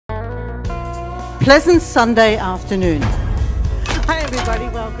pleasant Sunday afternoon. Hi everybody,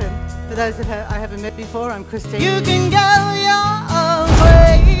 welcome. For those that I haven't met before, I'm Christine. You can go your own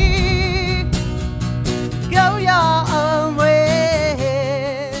way. Go your own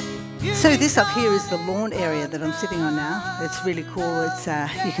way. So this up here is the lawn area that I'm sitting on now. It's really cool. It's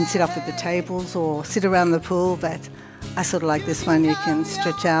you can sit up at the tables or sit around the pool, but I sort of like this one. You can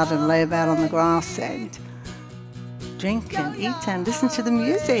stretch out and lay about on the grass and drink and eat and listen to the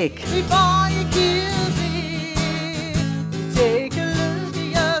music. Before you kiss it, take a look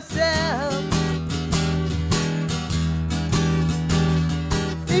at yourself.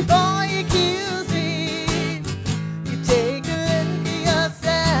 Before you kiss it, you take a look at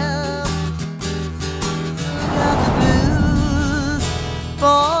yourself. Got the blues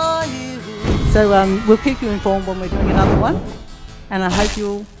for you. So we'll keep you informed when we're doing another one, and I hope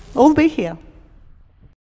you'll all be here.